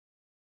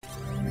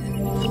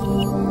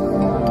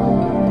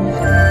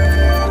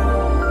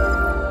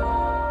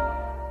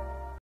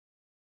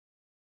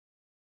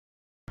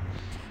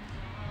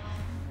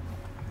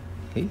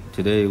Okay,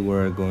 today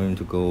we're going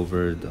to go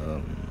over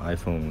the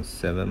iPhone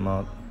 7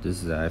 mod. This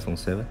is the iPhone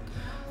 7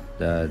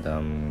 that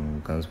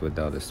comes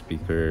without a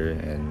speaker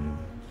and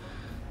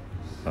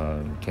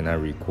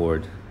cannot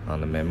record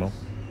on the memo.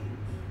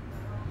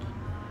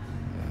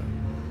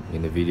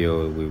 In the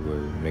video, we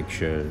will make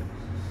sure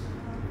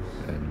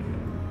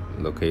and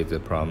locate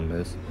the problem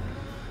is,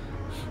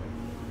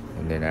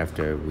 and then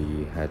after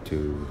we had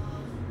to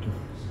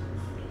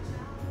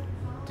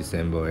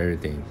disassemble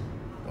everything,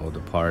 all the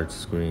parts,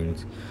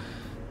 screens,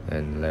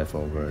 and left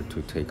over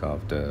to take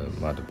off the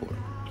motherboard.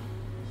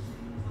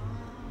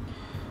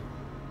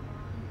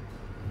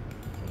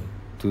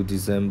 To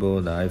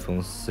disassemble the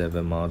iPhone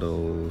 7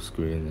 model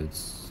screen,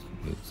 it's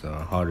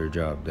a harder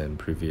job than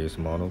previous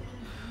models,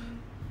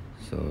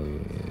 so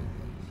you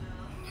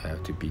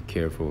have to be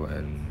careful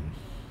and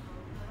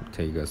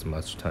take as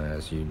much time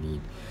as you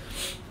need.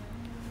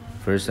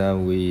 First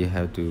time we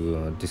have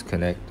to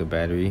disconnect the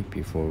battery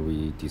before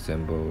we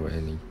disassemble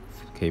any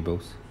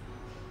cables.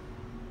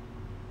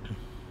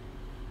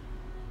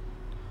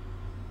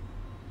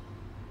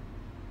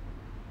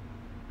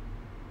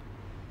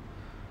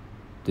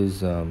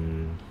 This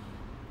we're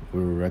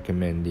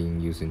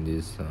recommending using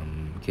this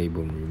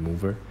cable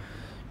remover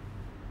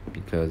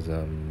because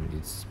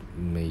it's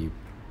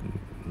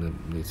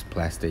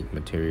plastic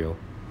material.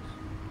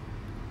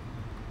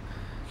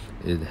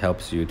 It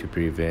helps you to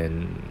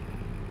prevent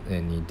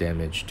any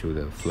damage to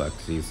the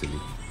flux easily.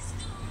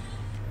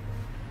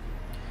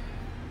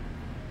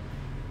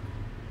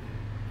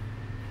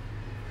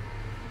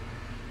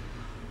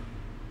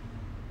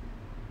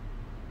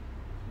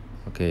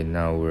 Okay,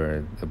 now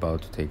we're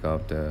about to take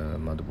off the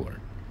motherboard.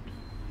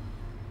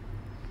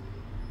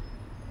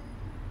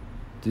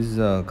 This is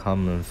a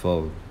common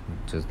fault,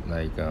 just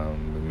like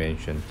we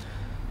mentioned.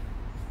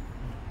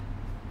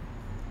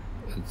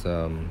 It's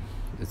a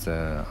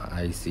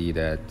IC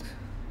that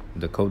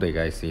the codec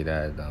IC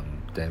that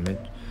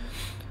damaged,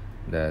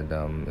 that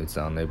it's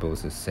unable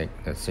to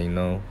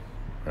signal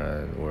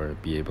or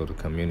be able to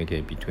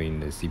communicate between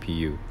the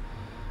CPU.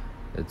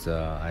 It's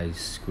a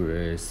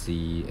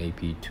I2C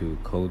AP2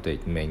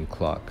 codec main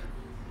clock.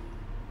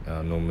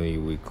 Normally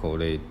we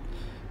call it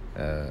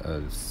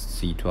a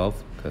C12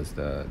 because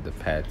the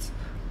pads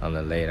on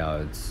the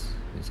layout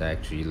is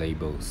actually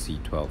labeled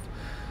C12.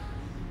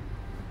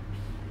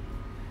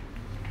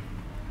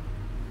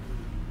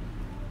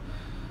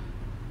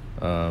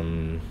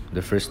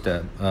 The first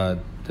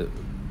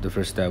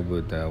step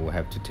would we'll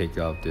have to take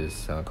out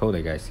this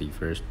codec IC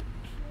first,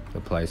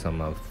 apply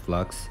some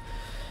flux,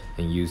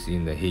 and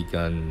using the heat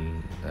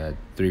gun at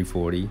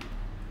 340.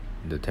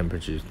 The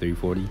temperature is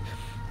 340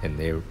 and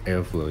the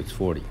airflow is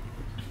 40.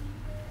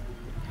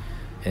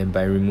 And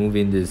by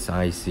removing this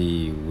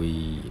IC,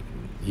 we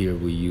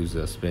use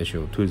a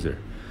special tweezer.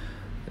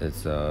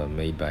 It's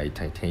made by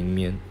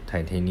titanium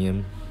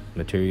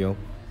material.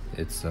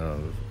 It's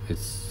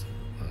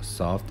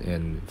soft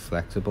and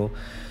flexible.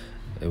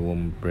 It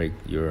won't break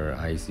your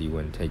IC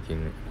when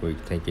taking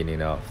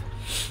it off.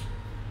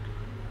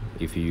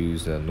 If you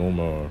use a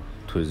normal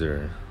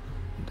tweezer,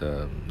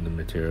 the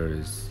material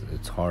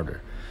it's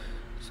harder,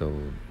 so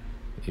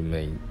it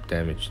may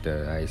damage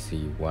the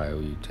IC while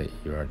you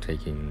are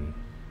taking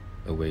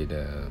away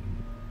the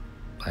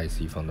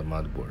IC from the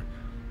motherboard.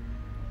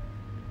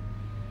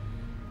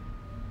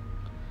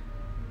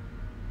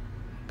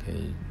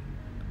 Okay,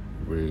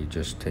 we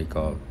just take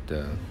off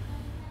the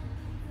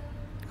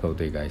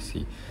codec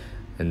IC,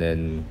 and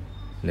then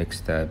next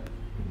step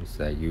is,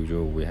 like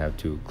usual, we have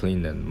to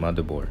clean the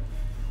motherboard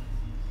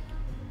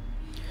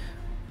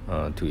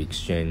to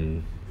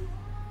exchange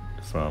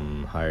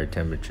from higher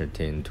temperature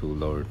tin to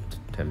lower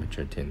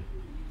temperature tin.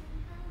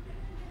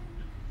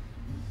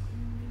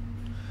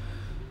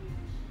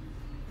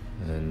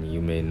 And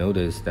you may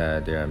notice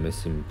that there are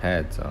missing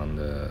pads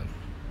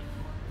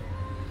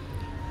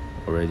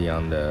already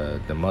on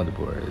the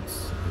motherboard.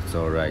 It's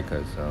alright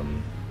because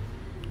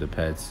the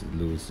pads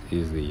lose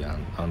easily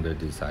under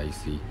this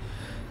IC,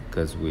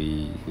 because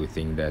we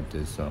think that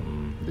this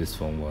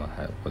phone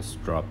was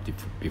dropped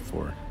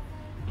before.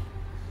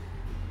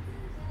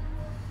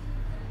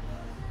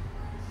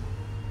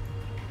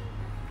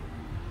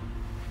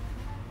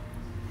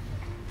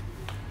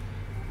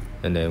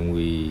 And then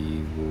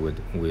we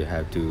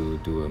have to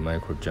do a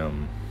micro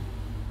jump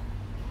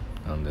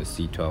on the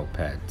C12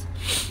 pads.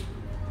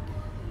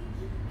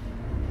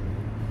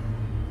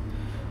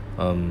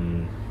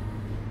 In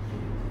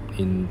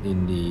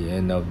the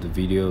end of the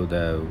video,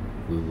 that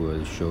we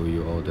will show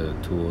you all the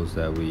tools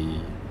that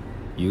we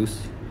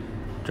use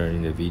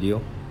during the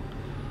video,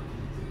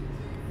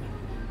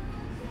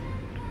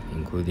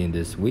 including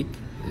this wick.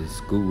 It's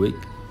good wick.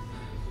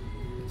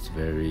 It's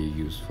very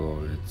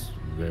useful.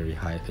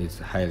 It's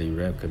highly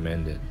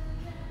recommended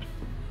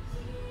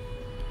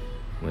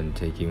when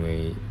taking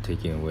away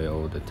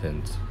all the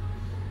tints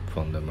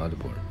from the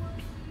motherboard.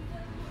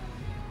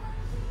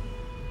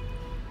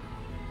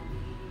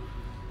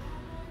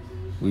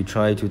 We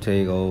try to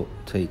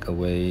take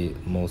away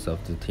most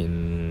of the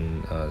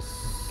tin as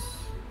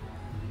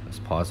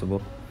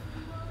possible.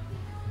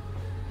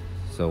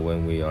 So so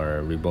when we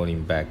are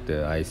rebooting back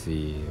the IC,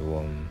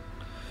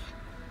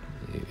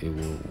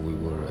 we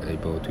were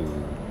able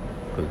to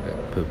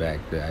put back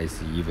the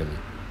IC evenly.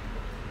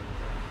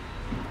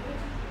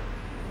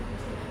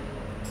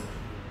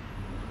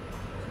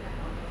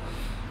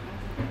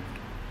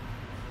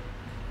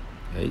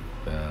 Okay,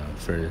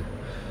 first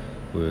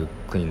we'll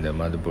clean the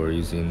motherboard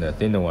using the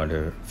thinner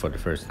water for the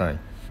first time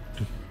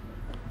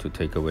to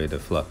take away the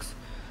flux.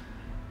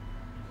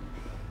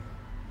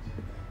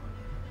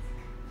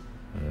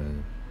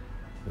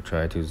 We'll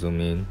try to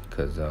zoom in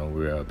because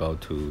we're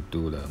about to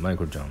do the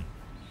micro jump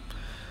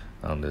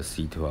on the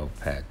C12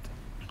 pad.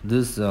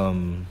 This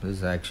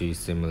is actually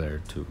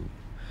similar to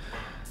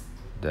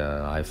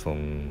the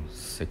iPhone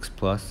 6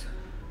 Plus,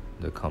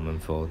 the common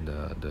fault,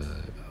 the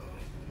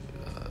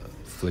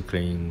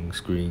flickering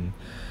screen,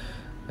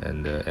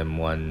 and the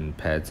M1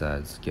 pads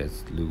that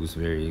gets loose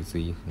very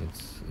easily.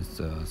 It's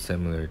a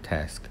similar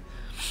task.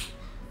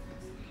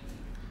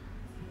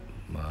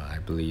 I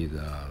believe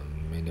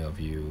many of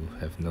you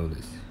have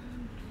noticed.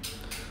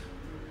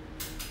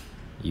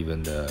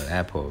 Even the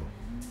Apple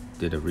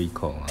did a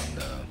recall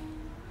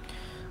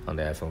on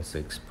the iPhone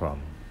 6 Pro.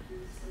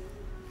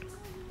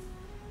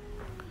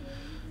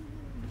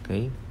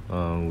 Okay,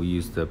 we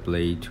use the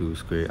blade to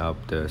scrape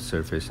up the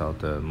surface of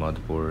the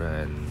motherboard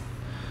and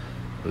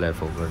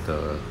left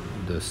over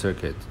the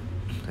circuit,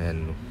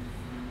 and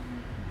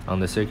on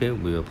the circuit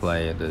we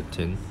apply the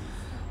tin,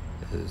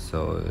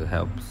 so it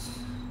helps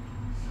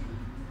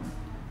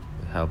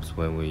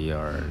when we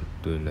are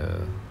doing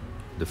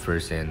the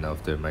first end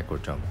of the micro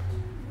jump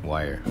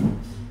wire.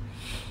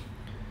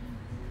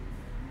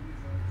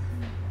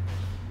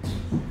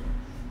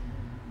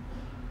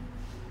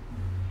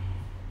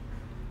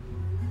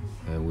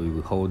 And we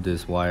will hold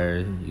this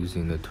wire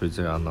using the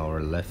tweezer on our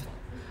left,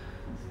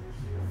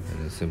 and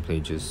then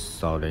simply just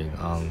soldering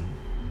on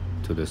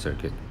to the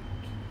circuit.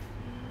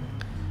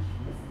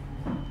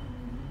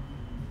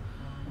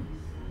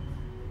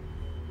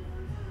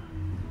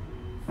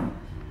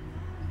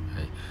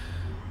 Okay.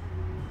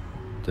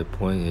 The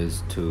point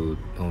is to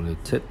only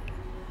tip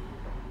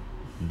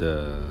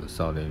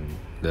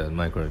the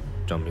micro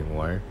jumping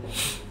wire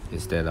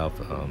instead of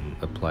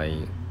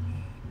applying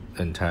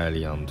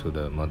entirely onto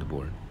the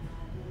motherboard.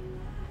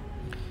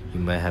 You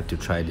might have to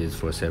try this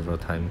for several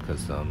times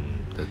because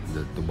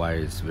the wire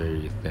is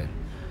very thin.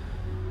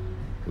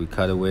 We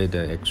cut away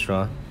the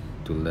extra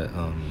to let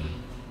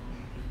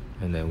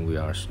and then we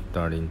are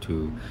starting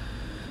to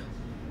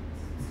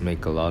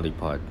make a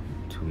lollipop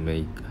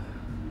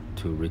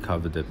to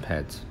recover the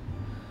pads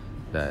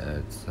that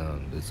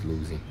it's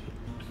losing.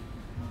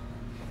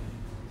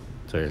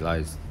 Sorry,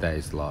 that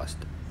is lost.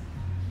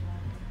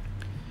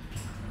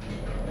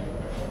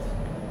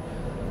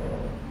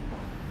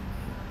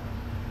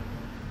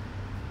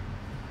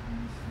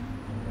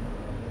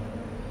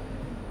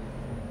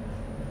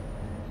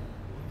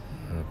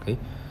 Okay,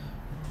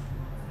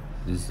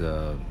 this is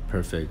a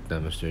perfect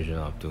demonstration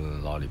of doing a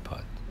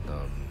lollipop.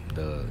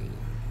 The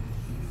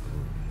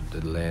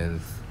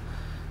length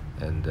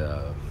and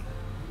the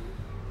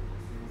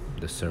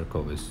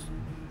circle is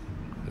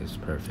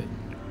perfect.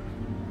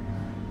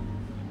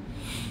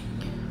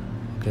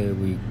 Okay,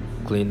 we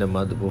clean the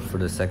motherboard for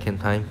the second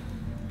time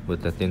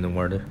with the thinner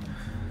water.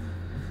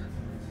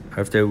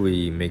 After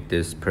we make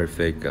this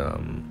perfect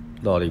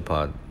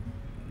lollipop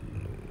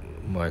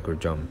micro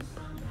jump,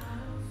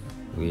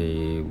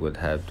 we would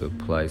have to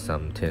apply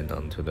some tin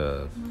onto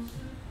the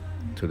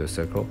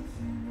circle.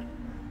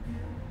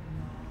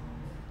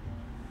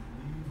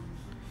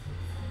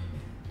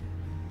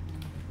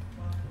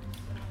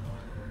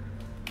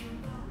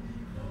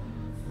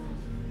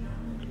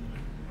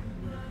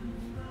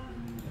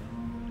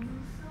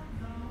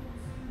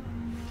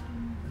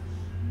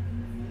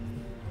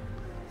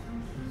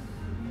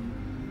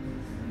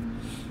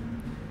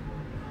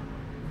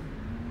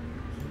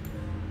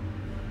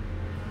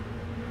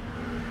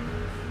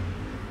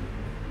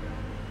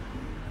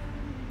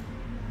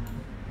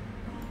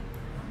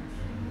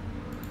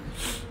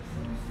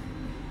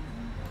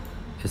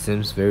 It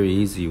seems very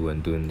easy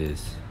when doing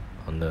this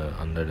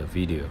under the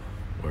video,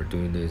 or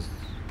doing this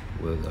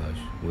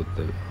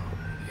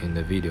in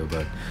the video,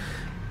 but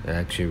it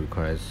actually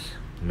requires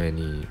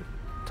many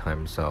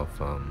times of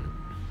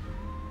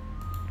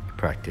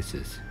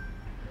practices.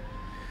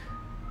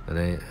 And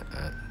then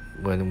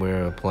when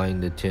we're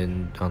applying the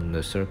tin on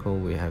the circle,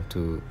 we have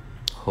to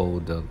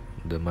hold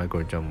the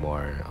micro jump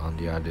wire on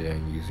the other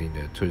end using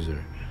the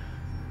tweezer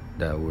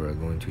that we're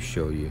going to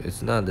show you.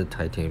 It's not the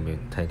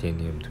titanium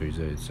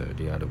tweezer, it's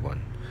the other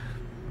one,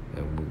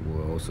 and we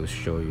will also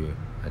show you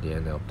at the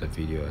end of the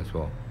video as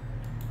well.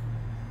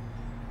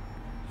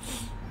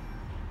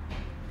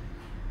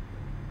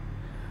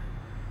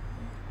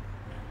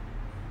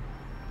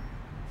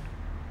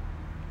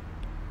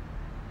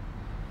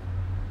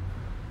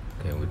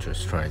 Okay, we're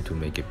just trying to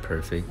make it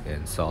perfect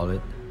and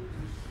solid.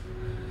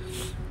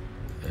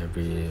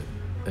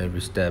 Every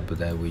step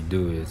that we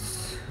do it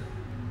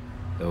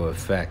will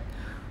affect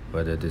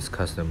whether this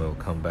customer will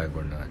come back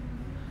or not.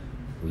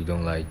 We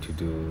don't like to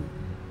do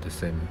the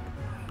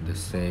the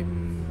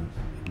same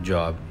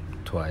job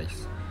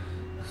twice,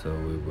 so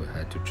we will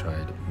have to try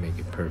to make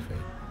it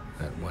perfect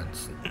at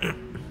once.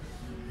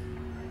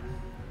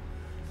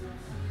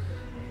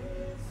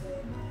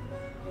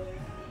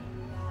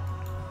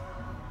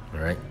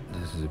 Alright,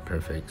 this is a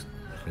perfect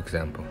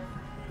example.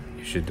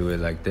 You should do it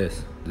like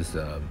this.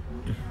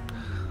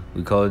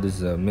 We call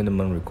this a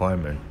minimum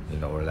requirement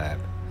in our lab.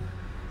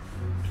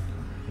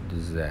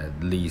 This is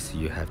at least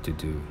you have to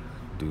do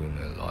doing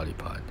a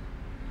lollipop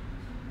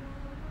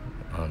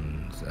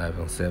on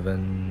iPhone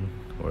 7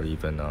 or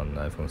even on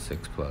iPhone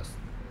 6 Plus.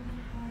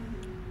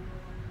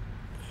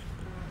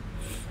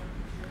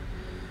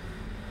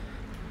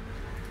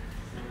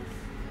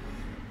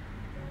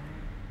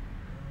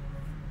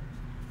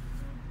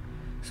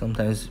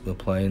 Sometimes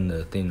applying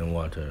the thinner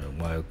water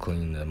while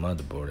cleaning the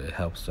motherboard, it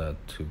helps us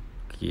to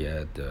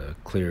get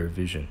clear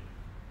vision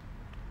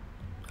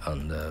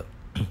on the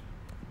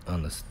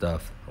on the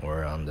stuff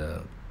or on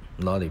the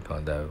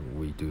lollipop that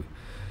we do.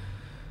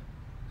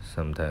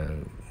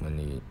 Sometimes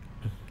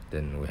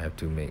then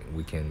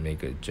we can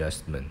make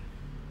adjustment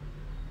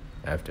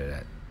after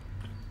that.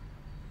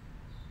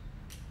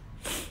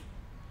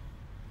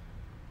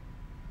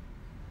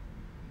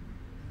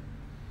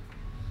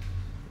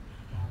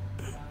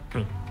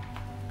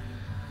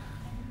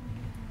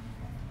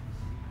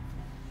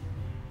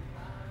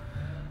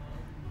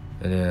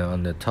 And then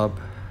on the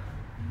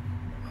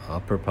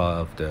upper part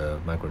of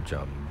the micro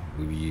jump,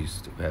 we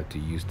have to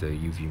use the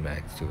UV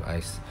max to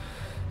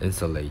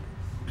insulate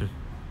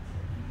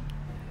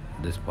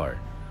this part.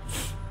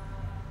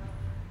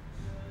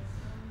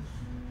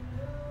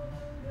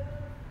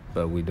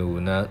 But we do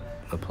not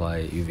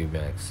apply UV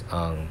max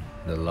on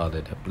the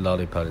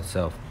lollipop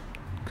itself,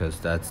 because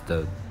that's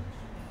the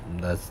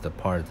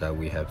part that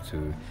we have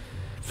to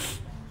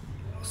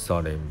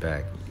solder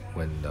back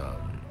when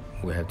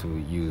we have to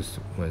use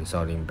when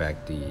soldering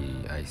back the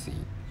IC.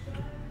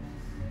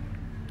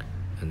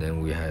 And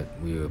then we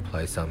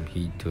apply some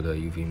heat to the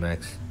UV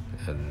max,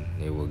 and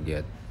it will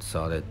get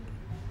solid.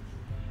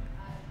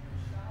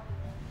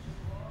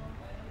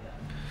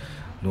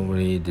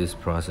 Normally this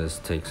process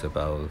takes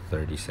about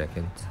 30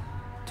 seconds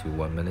to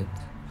 1 minute.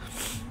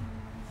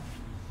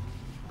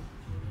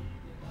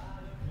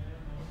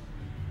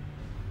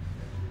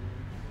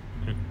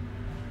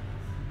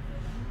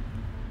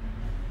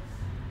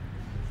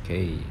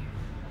 Okay,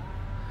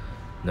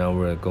 now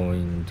we're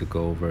going to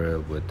go over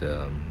with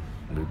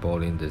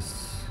rebolting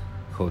this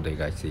codec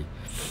IC.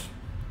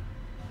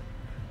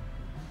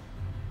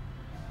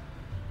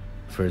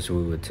 First,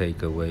 we will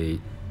take away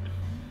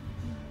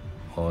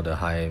all the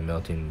high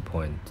melting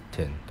point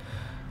tin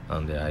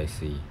on the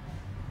IC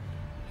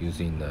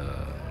using the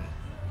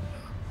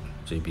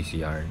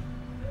JBC iron.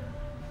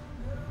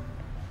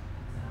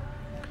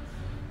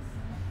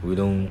 We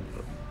don't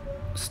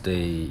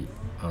stay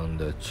on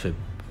the chip.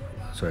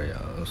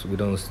 We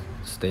don't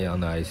stay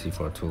on the IC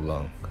for too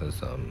long,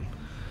 because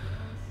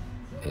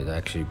it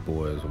actually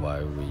boils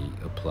while we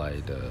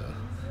apply the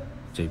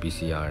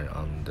JBC iron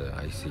on the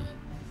IC.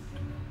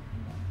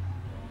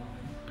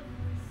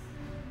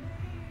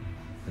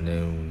 And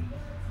then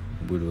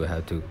we will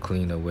have to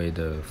clean away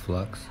the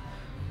flux,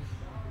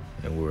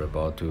 and we're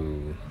about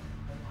to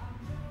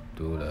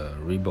do the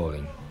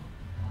rebolting.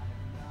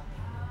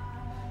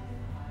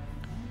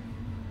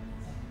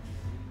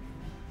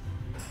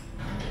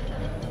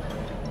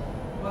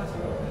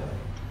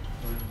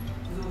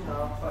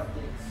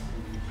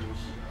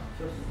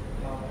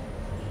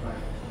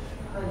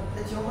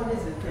请问换电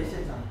池可以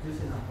现场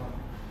换，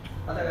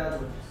大概要多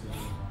久？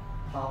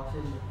好，谢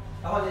谢。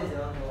换电池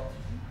要多少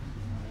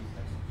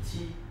？7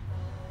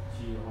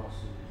的话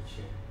是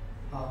1000。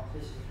好，谢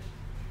谢。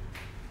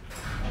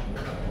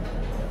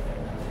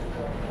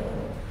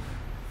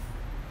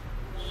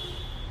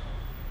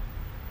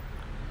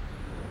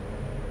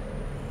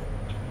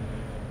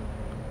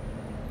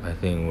I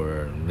think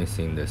we're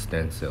missing the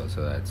stencil,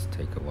 so let's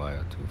take a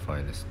while to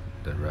find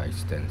the right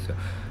stencil.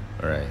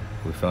 Alright,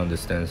 we found the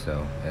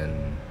stencil,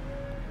 and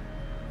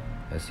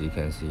as you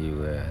can see,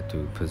 we have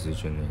to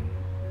position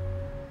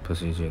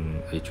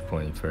each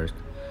point first,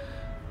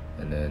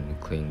 and then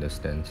clean the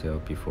stencil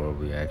before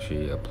we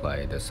actually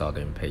apply the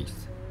soldering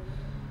paste.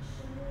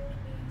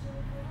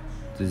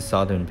 This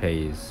soldering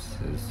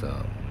paste is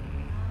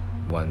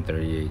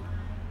 138.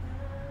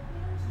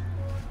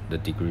 The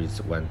degree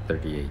is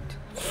 138.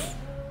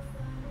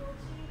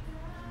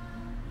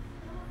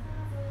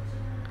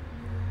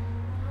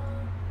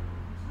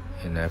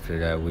 And after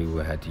that, we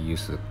will have to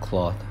use a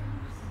cloth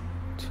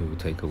to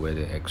take away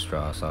the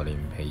extra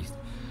soldering paste,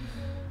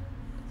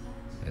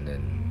 and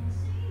then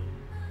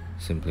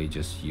simply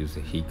just use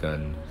the heat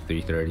gun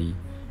 330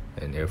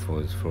 and Air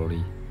Force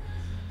 40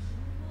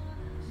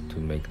 to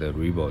make the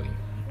rebolting.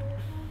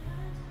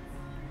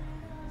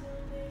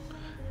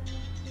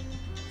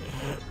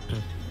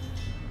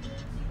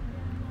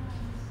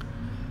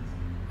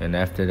 And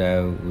after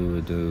that, we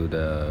will do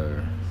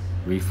the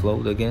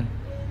refloat again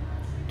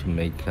to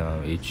make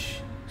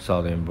each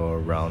soldering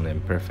board round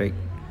and perfect.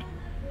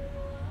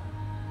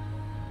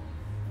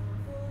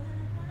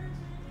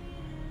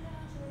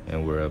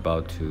 and we're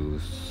about to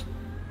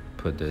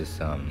put this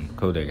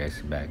codec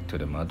IC back to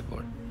the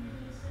motherboard.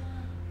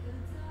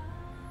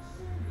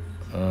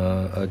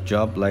 A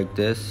job like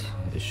this,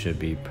 it should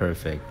be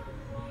perfect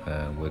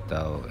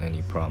without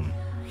any problem.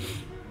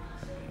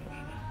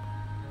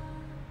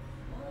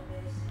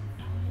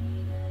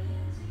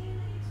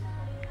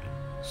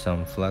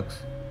 Some flux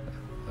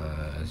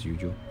as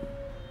usual.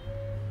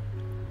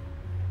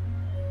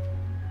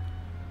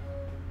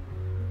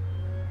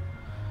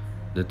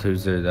 The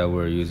tweezer that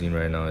we're using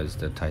right now is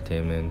the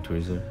titanium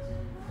tweezer.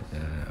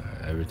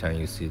 Every time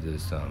you see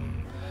this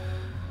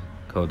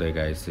codec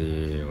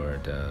IC or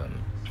the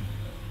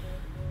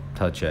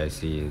touch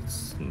IC,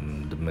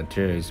 the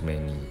material is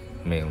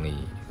mainly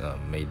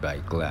made by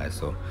glass,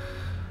 so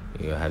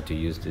you have to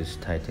use this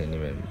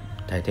titanium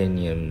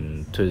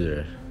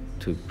tweezer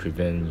to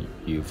prevent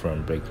you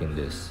from breaking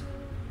this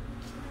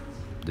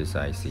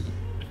IC.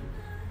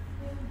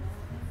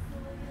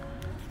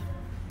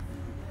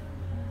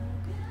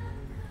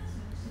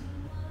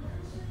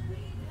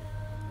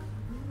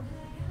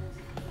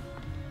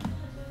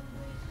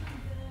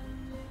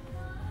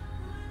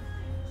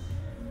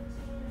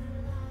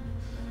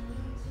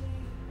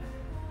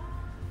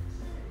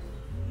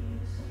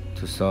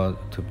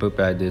 To put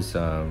back this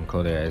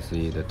codec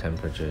IC, the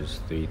temperature is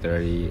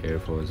 330,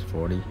 airflow is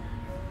 40.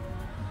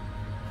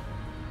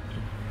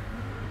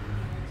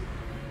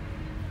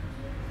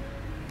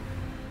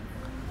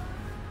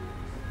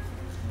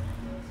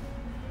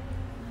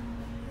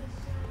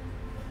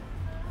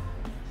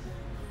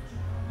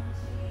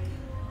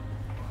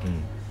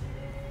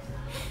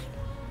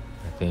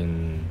 I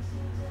think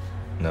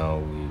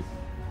now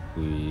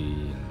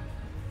we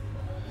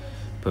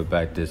put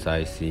back this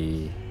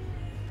IC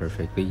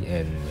perfectly,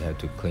 and we have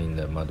to clean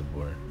the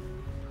motherboard.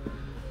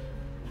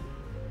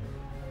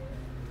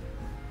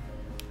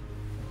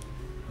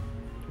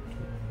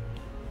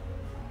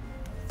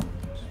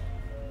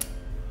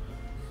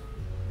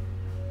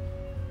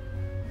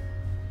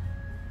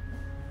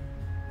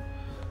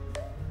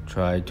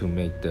 Try to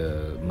make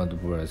the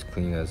motherboard as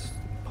clean as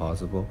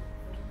possible.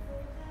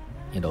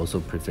 It also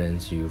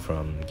prevents you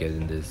from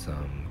getting this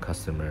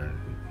customer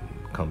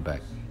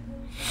comeback.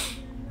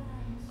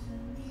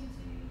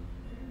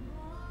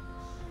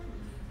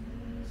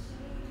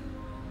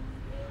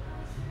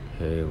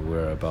 Okay,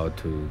 we're about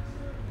to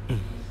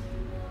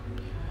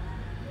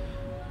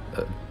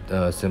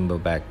assemble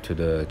back to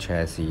the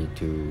chassis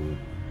to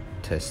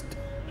test.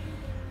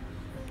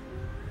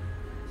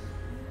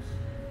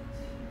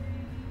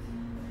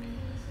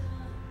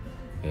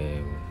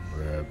 And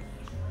we're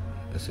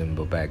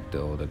assemble back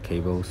all the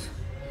cables.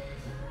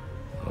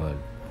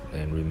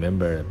 And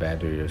remember, the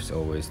battery is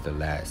always the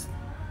last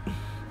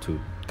to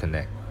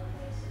connect.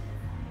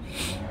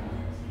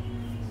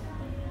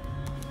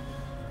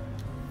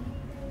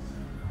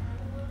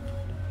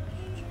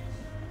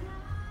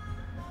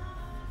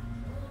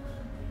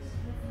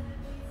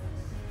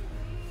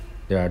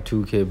 There are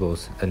two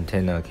cables,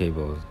 antenna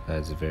cables,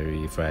 that's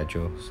very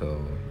fragile,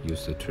 so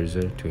use the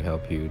tweezer to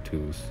help you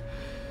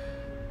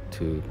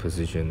to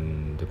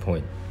position the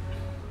point.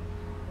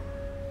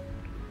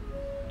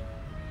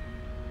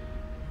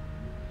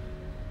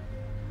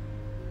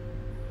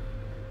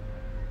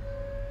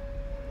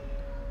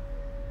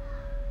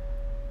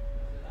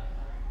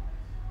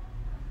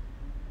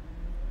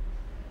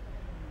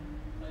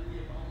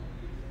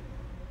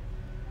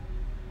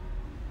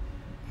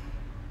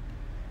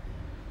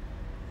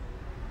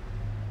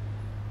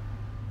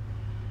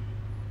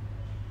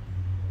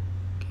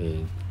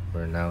 Okay,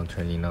 we're now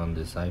turning on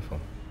this iPhone.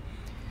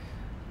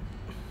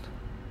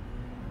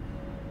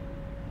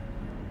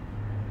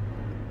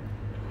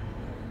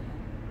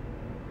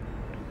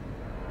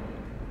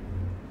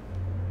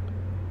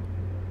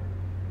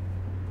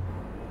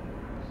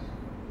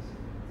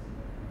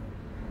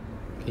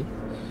 Okay,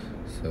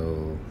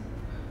 so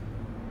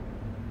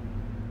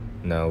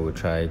now we'll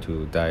try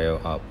to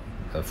dial up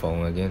the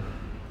phone again.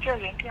 救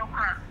援电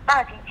话，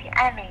报警请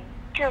按0，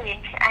救援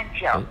请按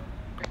9。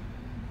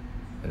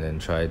 And then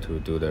try to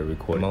do the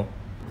record mode.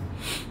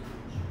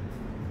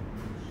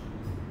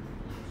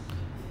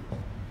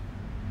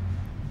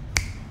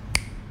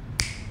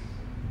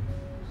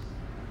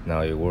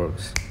 Now it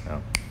works.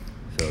 Now,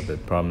 so the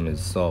problem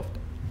is solved.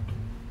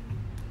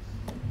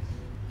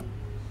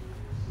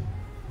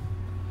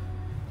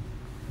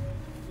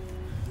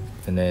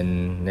 And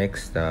then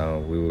next,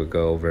 we will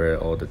go over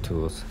all the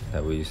tools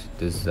that we use.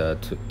 This is the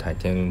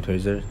titanium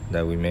tweezer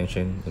that we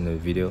mentioned in the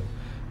video,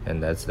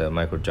 and that's the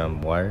micro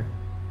jump wire.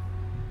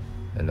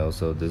 And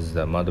also this is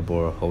the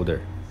motherboard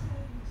holder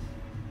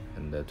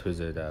and the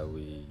tweezer that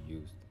we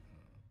used.